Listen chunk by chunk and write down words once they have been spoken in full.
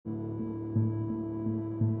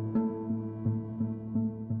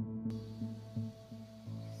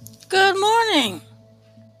morning.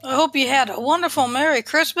 I hope you had a wonderful Merry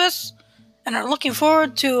Christmas and are looking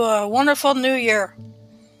forward to a wonderful New Year.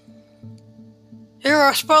 Here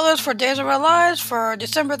are spoilers for Days of Our Lives for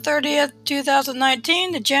December 30th,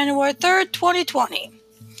 2019 to January 3rd, 2020.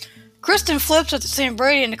 Kristen flips at seeing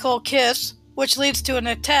Brady and Nicole kiss, which leads to an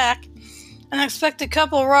attack. An unexpected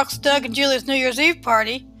couple rocks Doug and Julie's New Year's Eve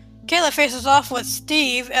party. Kayla faces off with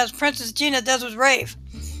Steve as Princess Gina does with Rafe.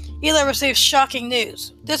 Eli receives shocking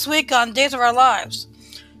news. This week on Days of Our Lives,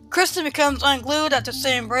 Kristen becomes unglued after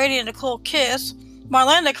seeing Brady and Nicole kiss.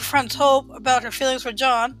 Marlena confronts Hope about her feelings for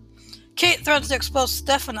John. Kate threatens to expose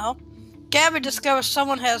Stefano. Gabby discovers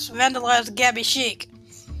someone has vandalized Gabby Chic.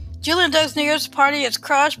 Julie and Doug's New Year's party is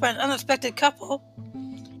crushed by an unexpected couple.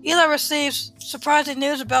 Eli receives surprising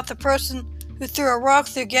news about the person who threw a rock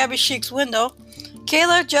through Gabby Chic's window.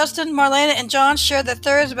 Kayla, Justin, Marlena, and John share their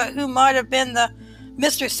theories about who might have been the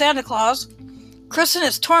Mystery Santa Claus. Kristen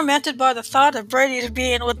is tormented by the thought of Brady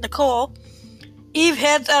being with Nicole. Eve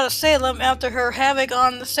heads out of Salem after her havoc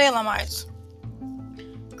on the Salemites.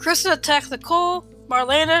 Kristen attacks Nicole.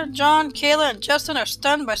 Marlena, John, Kayla, and Justin are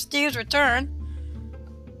stunned by Steve's return.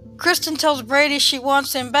 Kristen tells Brady she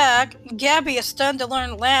wants him back. Gabby is stunned to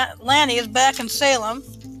learn Lanny is back in Salem.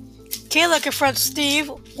 Kayla confronts Steve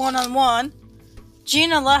one-on-one.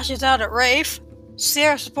 Gina lashes out at Rafe.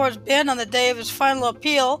 Sierra supports Ben on the day of his final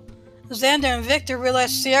appeal. Xander and Victor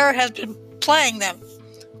realize Sierra has been playing them.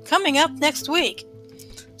 Coming up next week,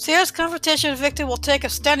 Sierra's confrontation with Victor will take a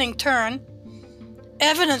stunning turn.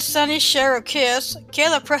 Evan and Sunny share a kiss.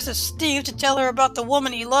 Kayla presses Steve to tell her about the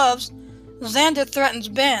woman he loves. Xander threatens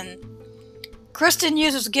Ben. Kristen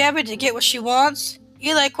uses Gabby to get what she wants.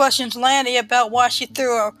 Eli questions Lanny about why she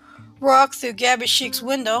threw a rock through Gabby Chic's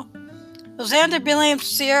window. Xander blames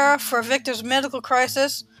Sierra for Victor's medical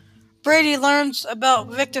crisis. Brady learns about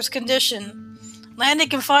Victor's condition. Lanny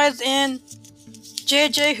confides in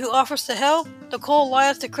JJ, who offers to help. Nicole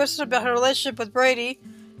lies to Kristen about her relationship with Brady.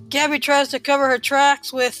 Gabby tries to cover her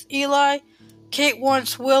tracks with Eli. Kate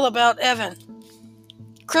warns Will about Evan.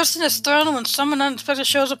 Kristen is thrown when someone unexpected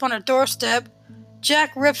shows up on her doorstep.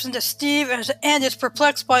 Jack rips into Steve and is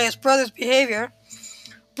perplexed by his brother's behavior.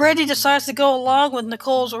 Brady decides to go along with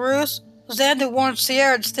Nicole's ruse. Xander warns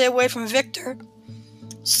Sierra to stay away from Victor.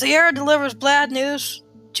 Sierra delivers bad news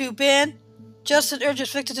to Ben. Justin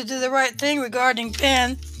urges Victor to do the right thing regarding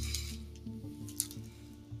Ben.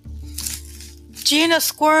 Gina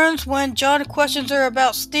squirms when John questions her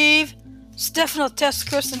about Steve. Stefano tests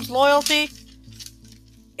Kristen's loyalty.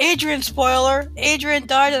 Adrian spoiler. Adrian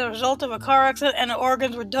died as a result of a car accident and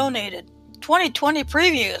organs were donated. 2020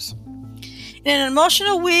 previews. In an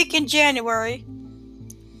emotional week in January,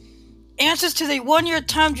 answers to the one-year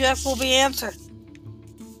time jump will be answered.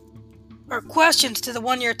 Or questions to the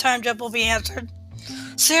one-year time jump will be answered.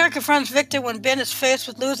 Sarah confronts Victor when Ben is faced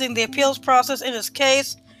with losing the appeals process in his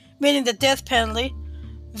case, meaning the death penalty.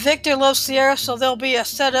 Victor loves Sierra, so there'll be a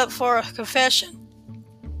setup for a confession.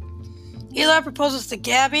 Eli proposes to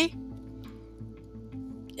Gabby.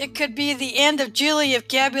 It could be the end of Julie if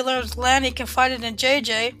Gabby learns Lanny confided in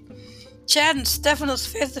JJ. Chad and Stefano's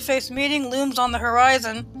face-to-face meeting looms on the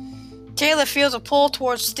horizon. Kayla feels a pull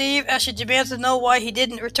towards Steve as she demands to know why he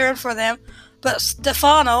didn't return for them, but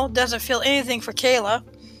Stefano doesn't feel anything for Kayla.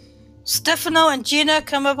 Stefano and Gina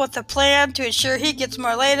come up with a plan to ensure he gets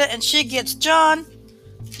Marlena and she gets John.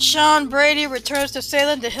 Sean Brady returns to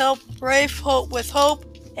Salem to help Rafe Hope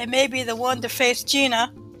and may be the one to face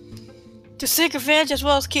Gina. To seek revenge as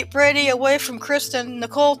well as keep Brady away from Kristen,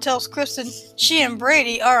 Nicole tells Kristen she and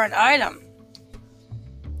Brady are an item.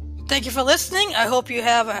 Thank you for listening. I hope you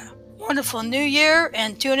have a wonderful New Year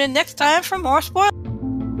and tune in next time for more spoilers.